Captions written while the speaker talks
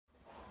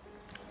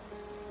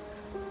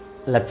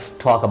let's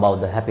talk about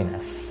the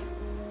happiness.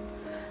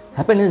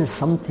 Happiness is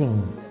something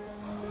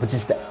which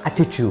is the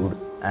attitude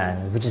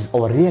and which is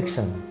our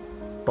reaction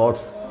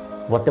towards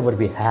whatever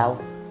we have,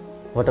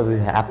 whatever will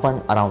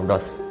happen around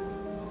us.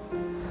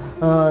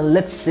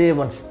 Let's say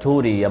one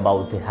story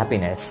about the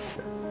happiness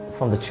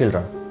from the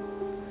children.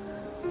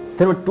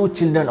 There were two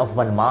children of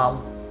one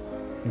mom.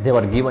 They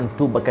were given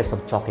 2 buckets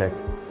of chocolate,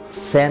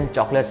 same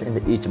chocolates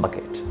in each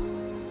bucket.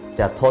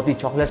 There are 30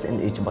 chocolates in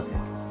each bucket.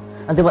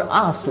 And they were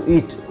asked to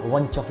eat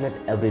 1 chocolate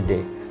every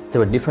day. There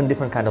were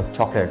different kind of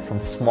chocolate, from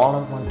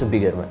smaller one to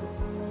bigger one.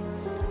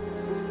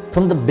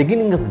 From the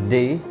beginning of the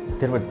day,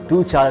 there were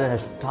 2 children who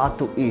start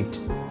to eat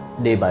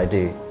day by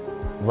day,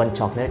 1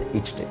 chocolate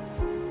each day.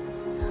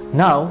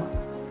 Now,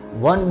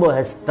 one boy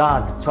has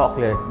started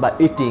chocolate by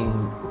eating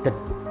the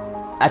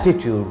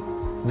attitude,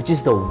 which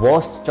is the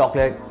worst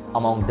chocolate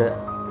among the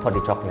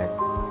 30 chocolate.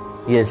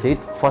 He has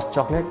eaten first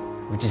chocolate,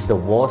 which is the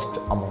worst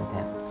among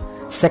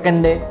them.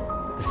 Second day,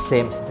 the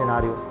same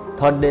scenario.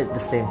 Third day, the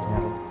same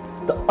scenario.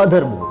 The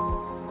other boy,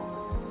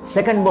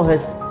 second boy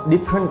has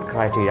different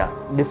criteria,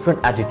 different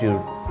attitude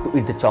to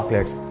eat the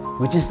chocolates,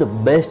 which is the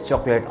best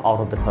chocolate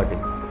out of the 30.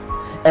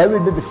 Every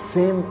day the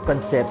same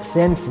concept,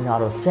 same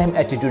scenario, same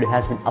attitude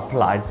has been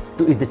applied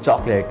to eat the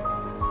chocolate.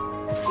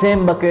 The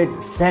same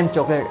bucket, same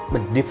chocolate,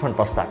 but different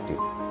perspective.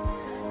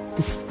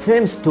 The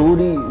same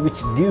story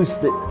which gives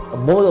the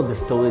moral of the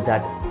story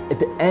that at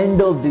the end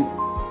of the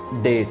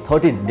day,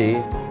 30th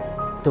day,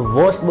 the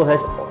worst boy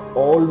has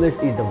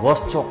always eat the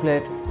worst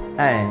chocolate,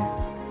 and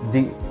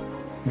the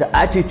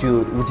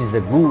attitude, which is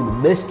the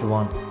good, best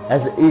one,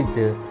 has eat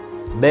the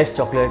best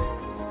chocolate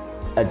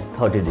at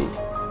 30 days.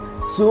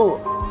 So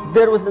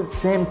there was the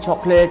same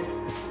chocolate,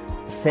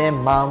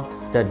 same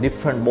mom, the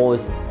different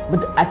boys,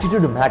 but the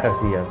attitude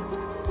matters here.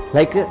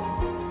 Like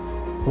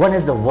one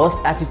has the worst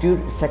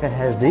attitude, second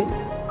has the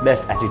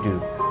best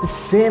attitude. The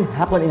same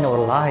happen in our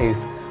life,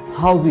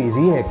 how we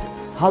react,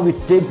 how we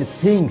take the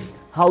things,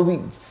 how we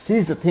see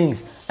the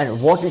things,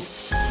 and what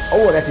is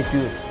our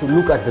attitude to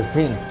look at the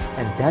things,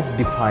 and that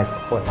defines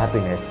our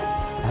happiness.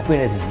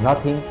 Happiness is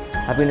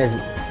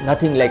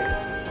nothing like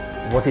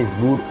what is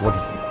good, what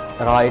is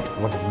right,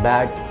 what is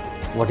bad,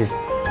 what is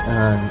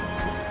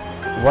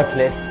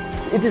worthless.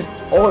 It is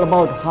all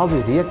about how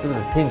we react to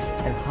the things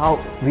and how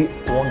we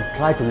want to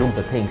try to look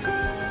the things.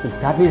 So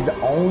that is the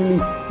only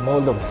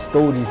mold of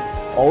stories,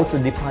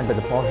 also defined by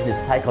the positive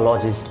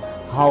psychologist,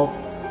 how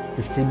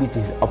the CBT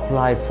is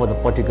applied for the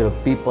particular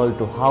people,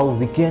 to how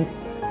we can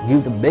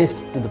give the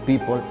best to the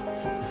people.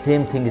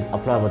 Same thing is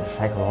applied by the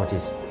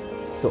psychologist.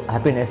 So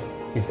happiness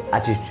is the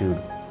attitude,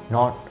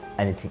 not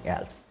anything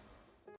else.